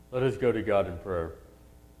Let us go to God in prayer.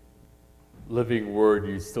 Living Word,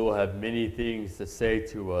 you still have many things to say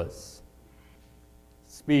to us.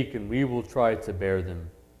 Speak, and we will try to bear them.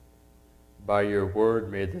 By your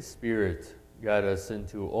word, may the Spirit guide us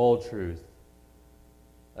into all truth,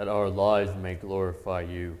 that our lives may glorify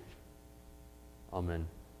you. Amen.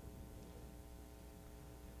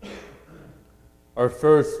 Our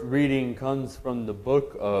first reading comes from the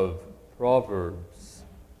book of Proverbs,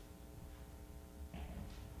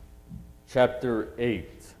 chapter 8.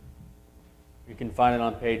 You can find it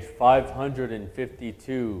on page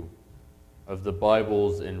 552 of the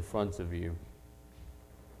Bibles in front of you.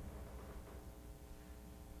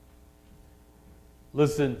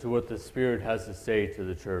 Listen to what the Spirit has to say to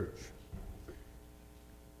the church.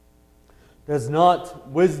 Does not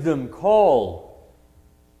wisdom call,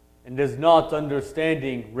 and does not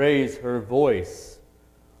understanding raise her voice?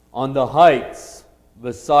 On the heights,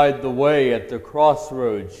 beside the way at the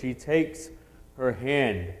crossroads, she takes her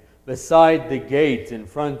hand. Beside the gate in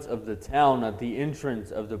front of the town, at the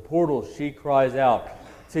entrance of the portal, she cries out,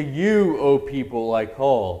 "To you, O people, I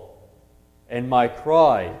call, and my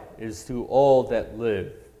cry is to all that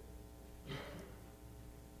live."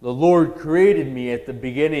 The Lord created me at the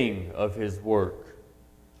beginning of his work,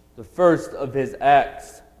 the first of his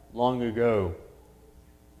acts long ago.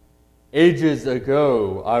 Ages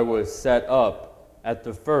ago I was set up at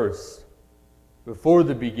the first, before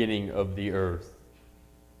the beginning of the earth.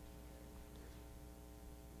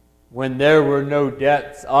 When there were no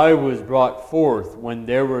depths, I was brought forth, when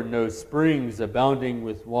there were no springs abounding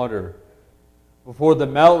with water. Before the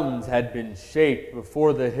mountains had been shaped,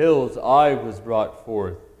 before the hills I was brought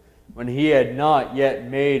forth, when he had not yet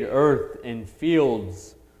made earth and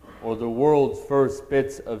fields, or the world's first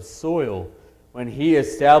bits of soil. When he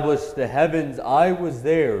established the heavens, I was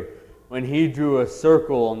there, when he drew a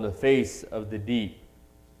circle on the face of the deep.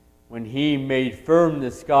 When he made firm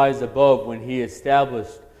the skies above, when he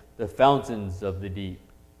established the fountains of the deep,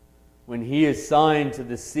 when he assigned to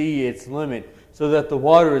the sea its limit, so that the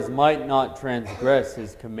waters might not transgress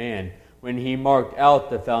his command, when he marked out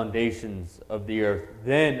the foundations of the earth.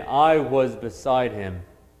 Then I was beside him,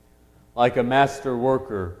 like a master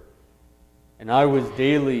worker, and I was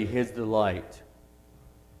daily his delight,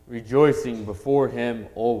 rejoicing before him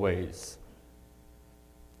always,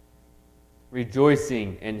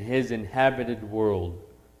 rejoicing in his inhabited world,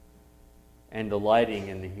 and delighting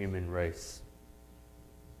in the human race.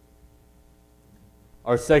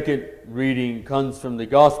 Our second reading comes from the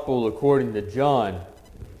Gospel according to John,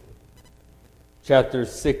 chapter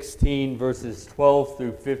 16, verses 12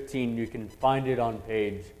 through 15. You can find it on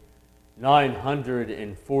page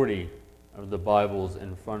 940 of the Bibles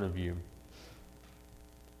in front of you.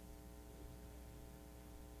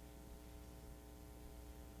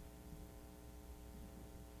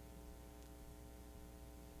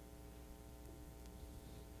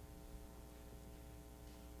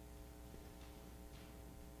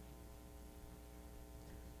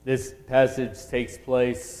 This passage takes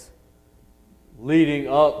place leading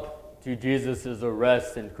up to Jesus'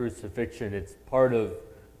 arrest and crucifixion. It's part of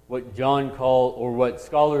what John called, or what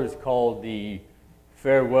scholars call, the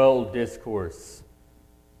farewell discourse.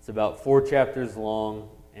 It's about 4 chapters long,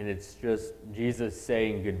 and it's just Jesus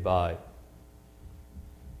saying goodbye.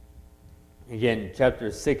 Again, chapter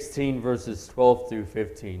 16, verses 12 through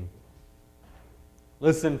 15.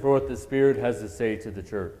 Listen for what the Spirit has to say to the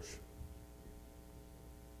church.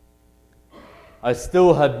 I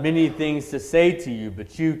still have many things to say to you,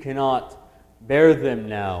 but you cannot bear them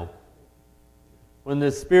now. When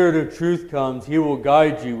the Spirit of truth comes, he will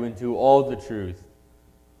guide you into all the truth.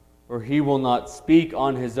 For he will not speak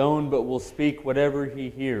on his own, but will speak whatever he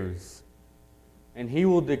hears. And he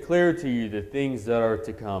will declare to you the things that are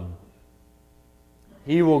to come.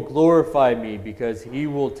 He will glorify me, because he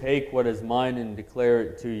will take what is mine and declare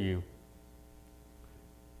it to you.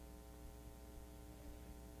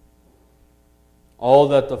 All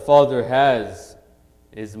that the Father has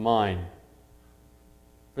is mine.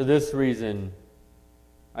 For this reason,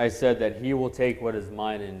 I said that he will take what is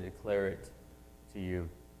mine and declare it to you.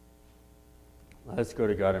 Let's go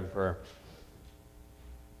to God in prayer.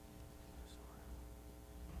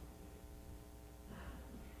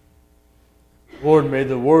 Lord, may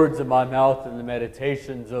the words of my mouth and the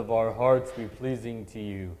meditations of our hearts be pleasing to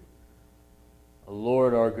you. O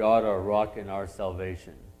Lord, our God, our rock and our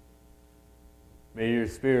salvation. May your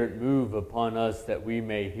Spirit move upon us that we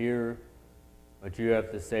may hear what you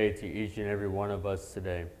have to say to each and every one of us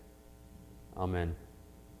today. Amen.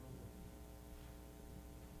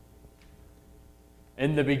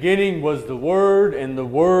 In the beginning was the Word, and the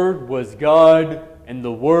Word was God, and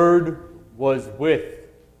the Word was with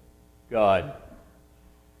God.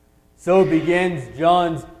 So begins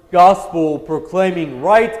John's Gospel, proclaiming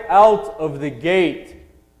right out of the gate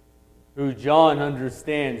who John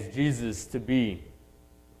understands Jesus to be.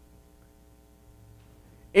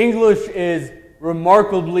 English is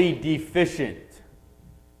remarkably deficient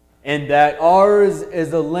in that ours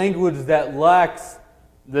is a language that lacks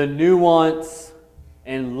the nuance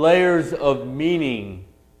and layers of meaning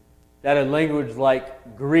that a language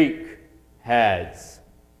like Greek has.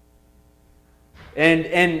 And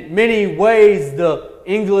in many ways, the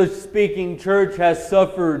English-speaking church has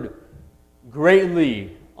suffered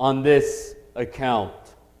greatly on this account.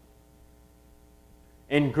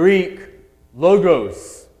 In Greek,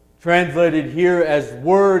 logos, translated here as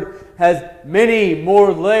word, has many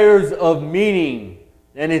more layers of meaning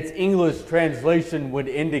than its English translation would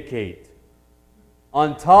indicate.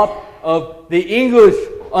 On top of the English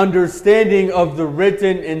understanding of the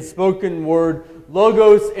written and spoken word,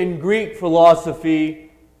 logos in Greek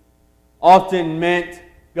philosophy often meant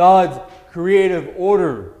God's creative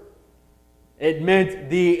order. It meant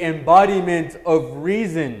the embodiment of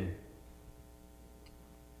reason.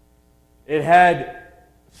 It had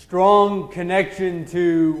strong connection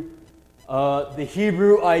to the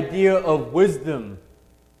Hebrew idea of wisdom,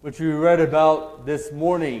 which we read about this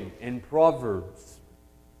morning in Proverbs.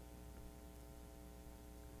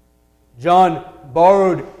 John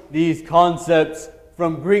borrowed these concepts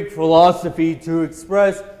from Greek philosophy to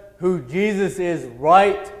express who Jesus is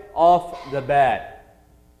right off the bat.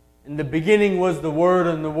 In the beginning was the Word,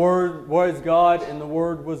 and the Word was God, and the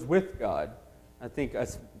Word was with God. I think I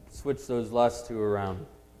switched those last two around.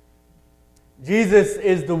 Jesus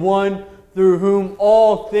is the one through whom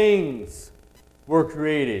all things were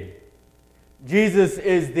created. Jesus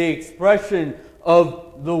is the expression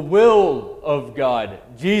of the will of God.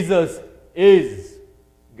 Jesus is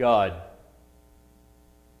God.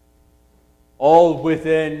 All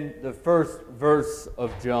within the first verse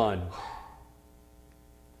of John.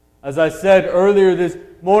 As I said earlier, this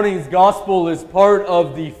morning's gospel is part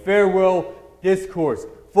of the farewell discourse.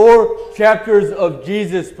 4 chapters of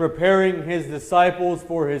Jesus preparing his disciples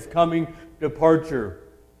for his coming departure.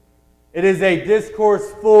 It is a discourse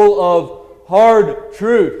full of hard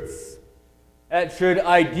truths that should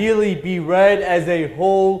ideally be read as a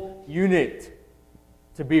whole unit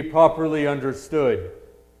to be properly understood.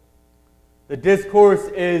 The discourse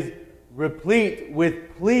is replete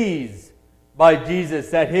with pleas by Jesus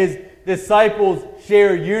that his disciples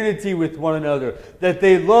share unity with one another, that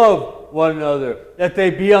they love one another, that they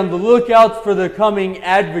be on the lookout for the coming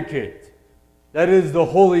advocate, that is the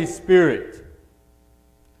Holy Spirit.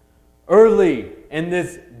 Early in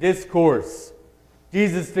this discourse,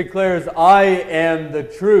 Jesus declares, "I am the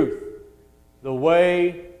truth, the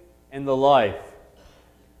way, and the life.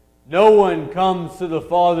 No one comes to the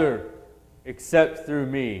Father except through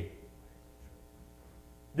me."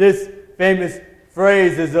 This famous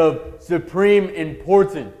phrase is of supreme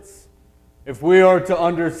importance if we are to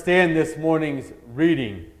understand this morning's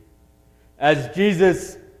reading. As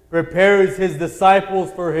Jesus prepares his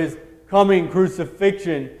disciples for his coming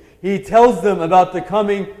crucifixion, he tells them about the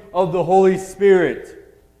coming of the Holy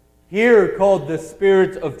Spirit, here called the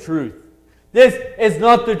Spirit of Truth. This is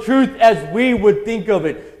not the truth as we would think of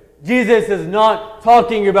it. Jesus is not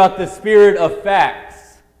talking about the spirit of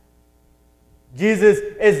facts. Jesus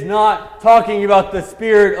is not talking about the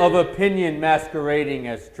spirit of opinion masquerading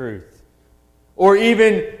as truth, or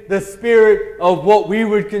even the spirit of what we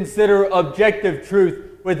would consider objective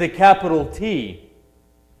truth with a capital T.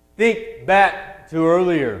 Think back to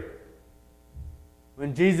earlier,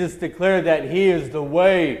 when Jesus declared that he is the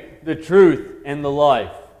way, the truth, and the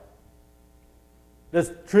life.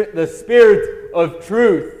 The Spirit of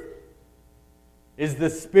truth is the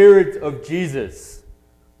Spirit of Jesus,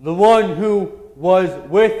 the one who was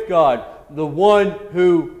with God, the one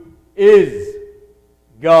who is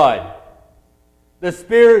God. The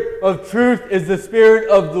Spirit of truth is the Spirit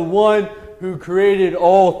of the one who created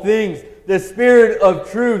all things. The Spirit of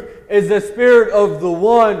truth is the Spirit of the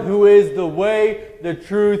one who is the way, the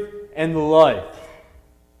truth, and the life.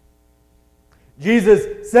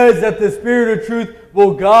 Jesus says that the Spirit of truth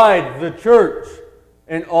will guide the church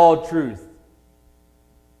in all truth.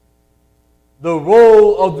 The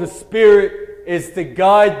role of the Spirit is to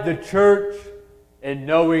guide the church in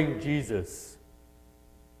knowing Jesus.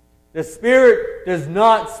 The Spirit does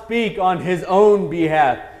not speak on his own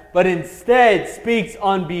behalf, but instead speaks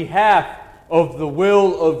on behalf of the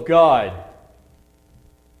will of God.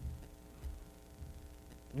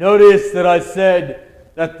 Notice that I said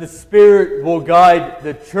that the Spirit will guide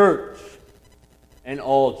the church in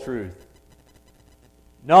all truth.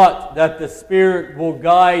 not that the Spirit will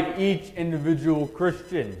guide each individual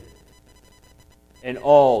Christian in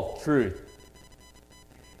all truth.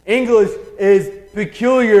 English is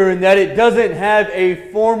peculiar in that it doesn't have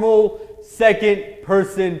a formal second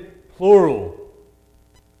person plural.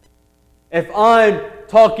 If I'm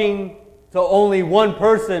talking to only one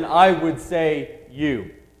person, I would say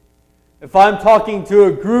you. If I'm talking to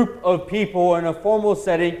a group of people in a formal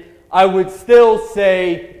setting, I would still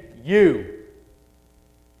say you.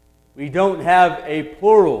 We don't have a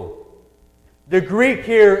plural. The Greek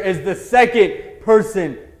here is the second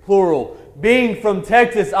person plural. Being from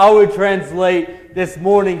Texas, I would translate this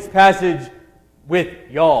morning's passage with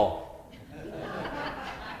y'all.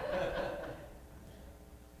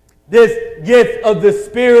 This gift of the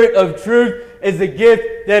Spirit of truth is a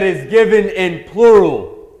gift that is given in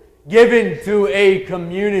plural, given to a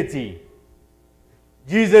community.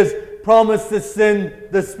 Jesus promised to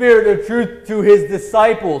send the Spirit of truth to his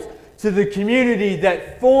disciples, to the community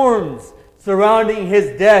that forms surrounding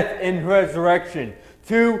his death and resurrection,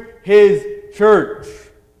 to his church.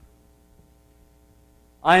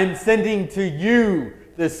 I am sending to you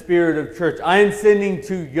the Spirit of truth. I am sending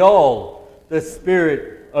to y'all the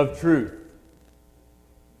Spirit of truth.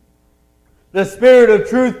 The Spirit of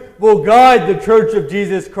truth will guide the church of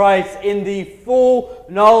Jesus Christ in the full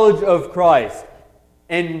knowledge of Christ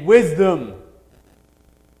and wisdom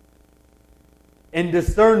and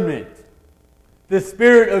discernment. The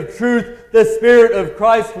Spirit of truth, the Spirit of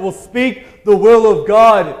Christ will speak the will of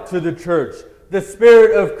God to the church. The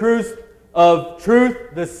Spirit of truth,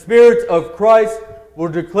 the Spirit of Christ will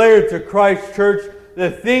declare to Christ's church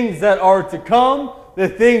the things that are to come, the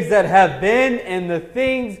things that have been, and the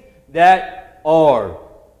things that are.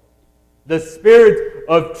 The Spirit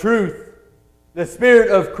of truth, the Spirit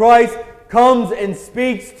of Christ comes and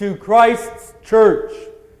speaks to Christ's church,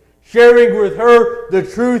 sharing with her the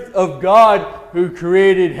truth of God who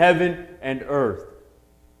created heaven and earth.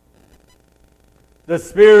 The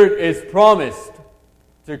Spirit is promised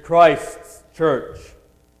to Christ's church,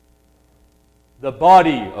 the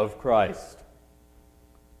body of Christ.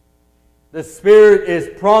 The Spirit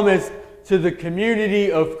is promised to the community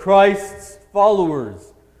of Christ's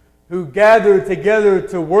followers who gather together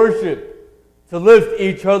to worship, to lift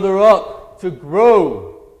each other up, to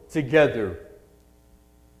grow together.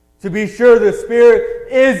 To be sure, the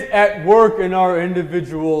Spirit is at work in our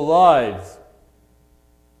individual lives,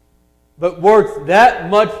 but works that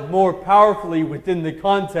much more powerfully within the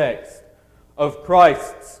context of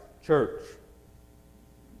Christ's church.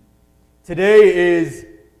 Today is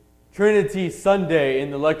Trinity Sunday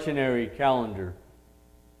in the lectionary calendar,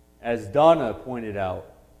 as Donna pointed out.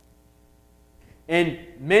 In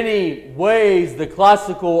many ways, the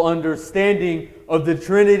classical understanding of the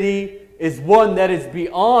Trinity is one that is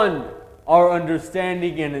beyond our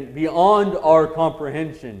understanding and beyond our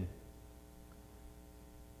comprehension.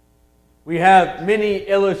 We have many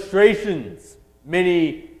illustrations,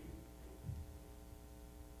 many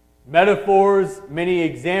metaphors, many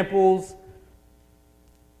examples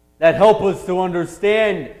that help us to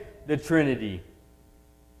understand the Trinity.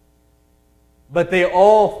 But they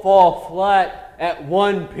all fall flat at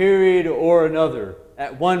one period or another,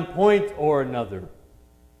 at one point or another.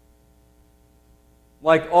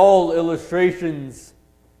 Like all illustrations,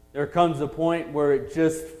 there comes a point where it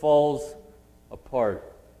just falls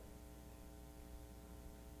apart.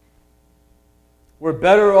 We're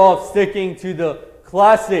better off sticking to the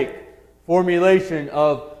classic formulation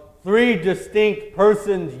of three distinct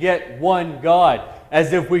persons yet one God,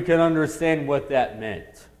 as if we can understand what that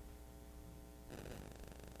meant.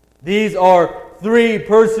 These are three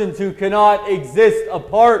persons who cannot exist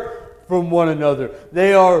apart from one another.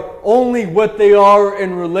 They are only what they are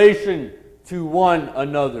in relation to one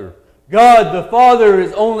another. God the Father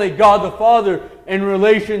is only God the Father in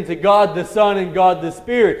relation to God the Son and God the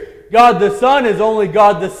Spirit. God the Son is only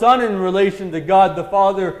God the Son in relation to God the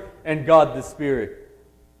Father and God the Spirit.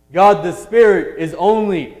 God the Spirit is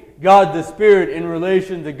only God the Spirit in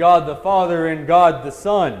relation to God the Father and God the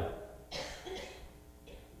Son.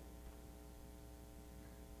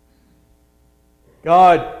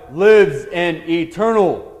 God lives in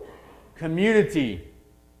eternal community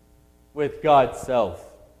with God's self.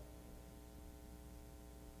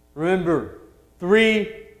 Remember, three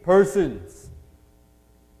persons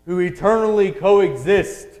who eternally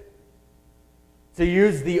coexist, to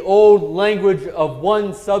use the old language of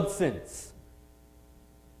one substance.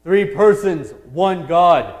 Three persons, one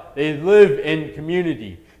God. They live in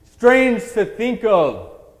community. Strange to think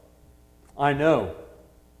of, I know.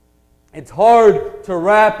 It's hard to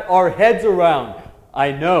wrap our heads around,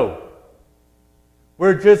 I know.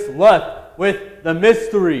 We're just left with the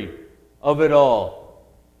mystery of it all.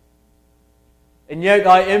 And yet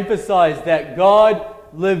I emphasize that God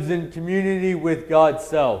lives in community with God's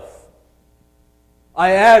self.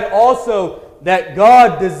 I add also that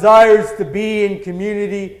God desires to be in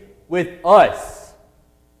community with us.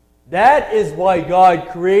 That is why God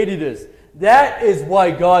created us. That is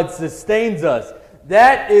why God sustains us.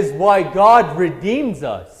 That is why God redeems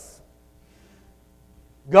us.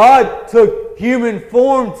 God took human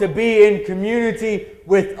form to be in community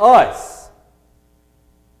with us.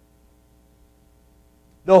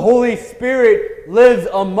 The Holy Spirit lives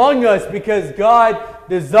among us because God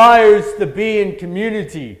desires to be in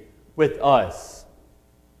community with us.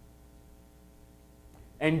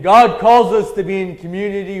 And God calls us to be in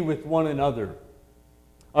community with one another.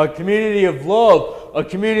 A community of love, a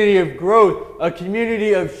community of growth, a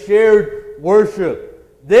community of shared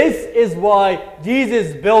worship. This is why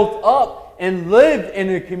Jesus built up and lived in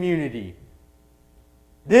a community.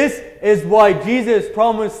 This is why Jesus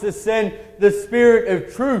promised to send the Spirit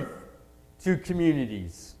of truth to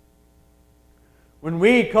communities. When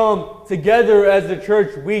we come together as a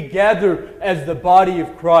church, we gather as the body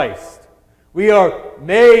of Christ. We are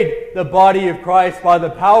made the body of Christ by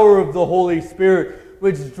the power of the Holy Spirit,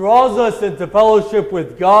 which draws us into fellowship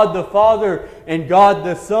with God the Father and God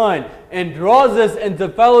the Son, and draws us into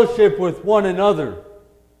fellowship with one another.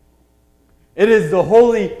 It is the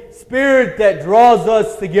Holy Spirit that draws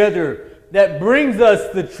us together, that brings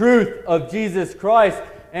us the truth of Jesus Christ,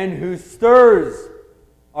 and who stirs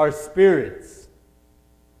our spirits.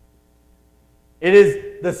 It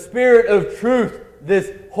is the Spirit of truth,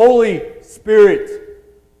 this Holy Spirit,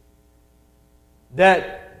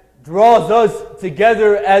 that draws us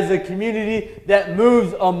together as a community, that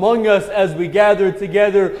moves among us as we gather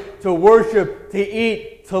together to worship, to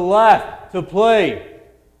eat, to laugh, to play.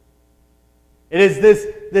 It is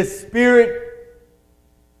this Spirit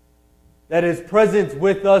that is present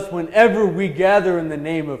with us whenever we gather in the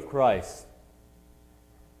name of Christ.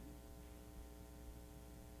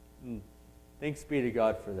 Thanks be to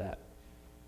God for that.